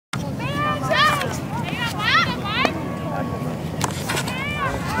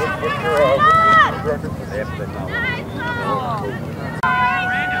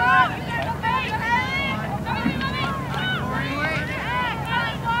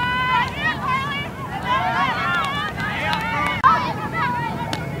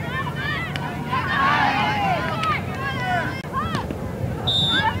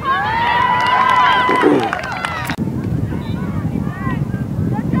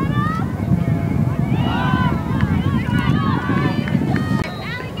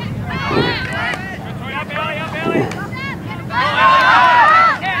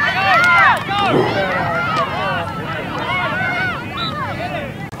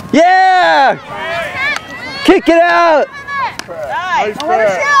Yeah! Kick it out! Nice. Don't let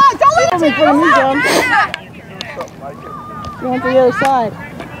it You want the other side.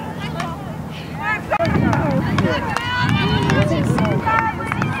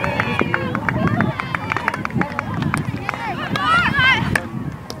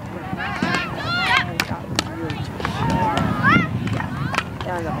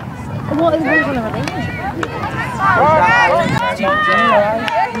 Well, it's going to relationship.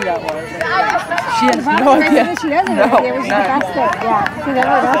 She has no idea. She doesn't have idea, which is the best thing. Yeah, because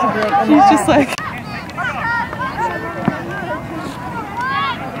everyone else would be like, she's just like.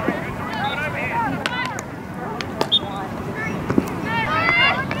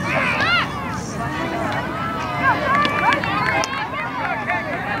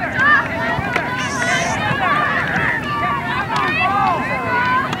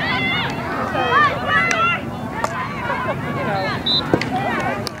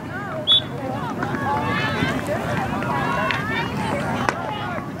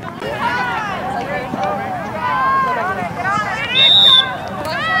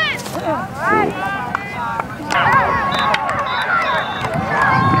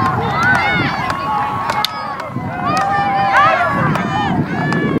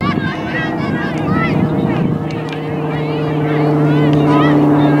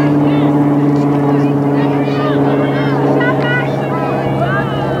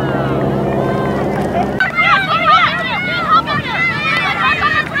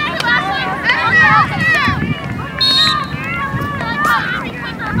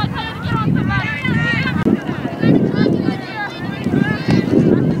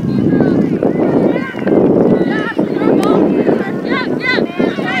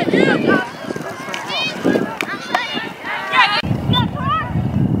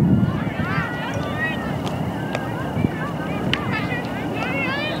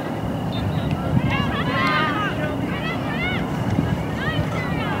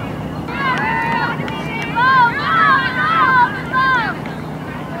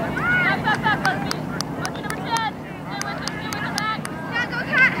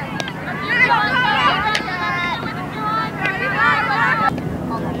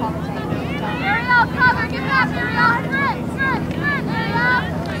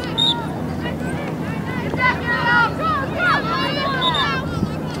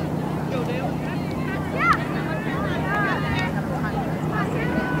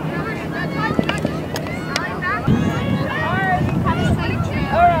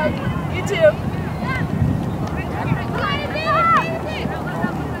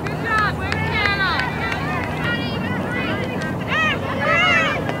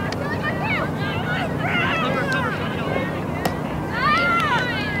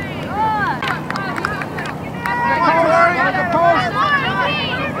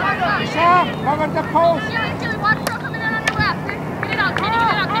 Cover the post.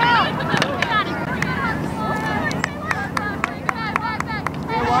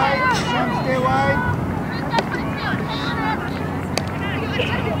 Stay wide. Stay wide.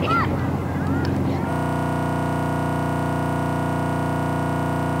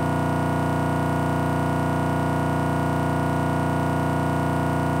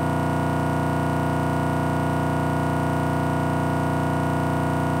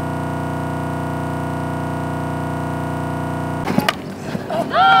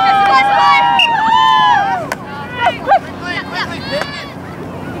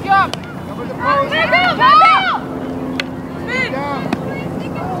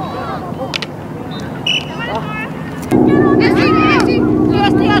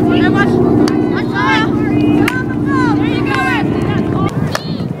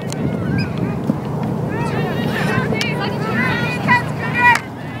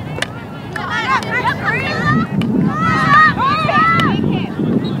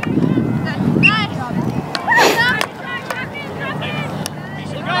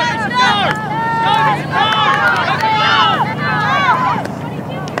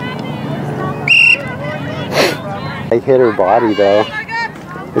 I hit her body though.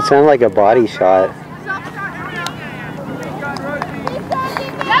 It sounded like a body shot.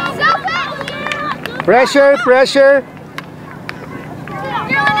 Pressure, pressure.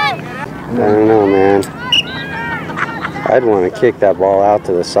 I don't know, man. I'd want to kick that ball out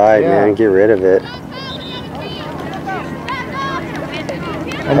to the side, man. Get rid of it.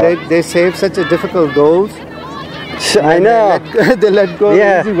 And they save such a difficult goals. I know. They let go.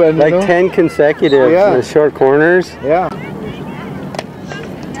 Yeah, The easy one, like you know? 10 consecutive in the short corners. Yeah.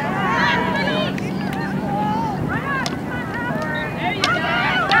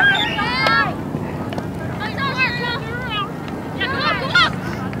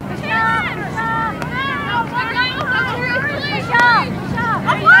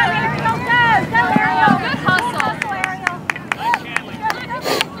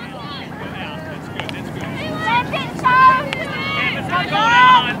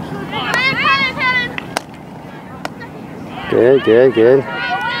 Good, good, good.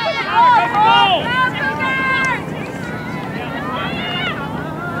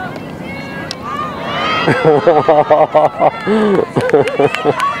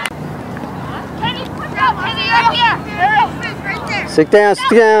 Sit down, sit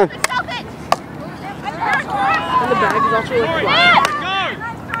down. And the bag is also like flat.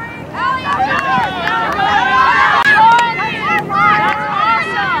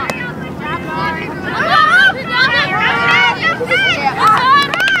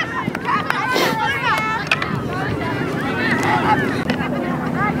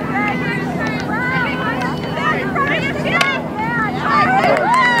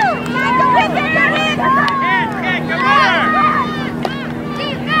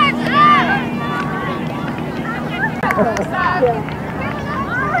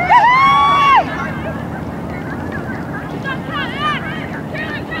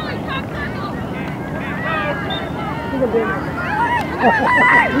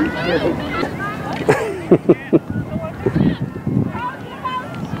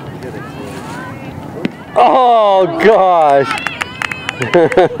 Oh gosh!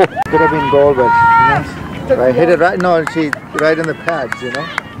 Could have been goal, but you know, I hit it right. No, she right in the pads, you know.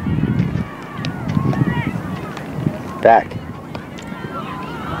 Back.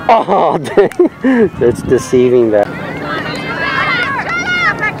 Oh, dang. That's deceiving that.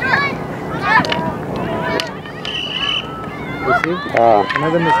 You see?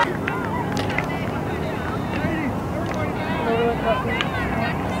 Another mistake.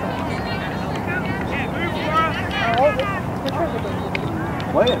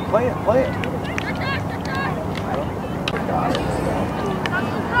 Play it, play it, play it.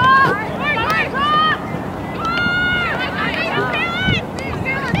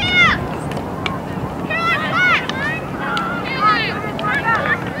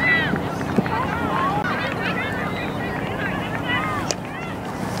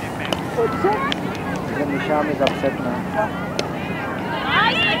 Nisham is upset now.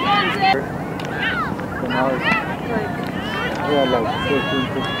 So now it's like 14,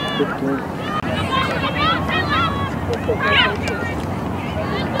 15.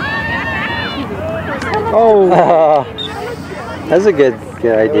 Oh, that's a good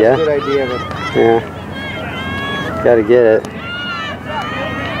idea. That was a good idea, but yeah, gotta get it.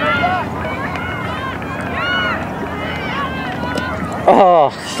 Oh,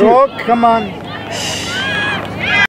 shoot. oh, come on.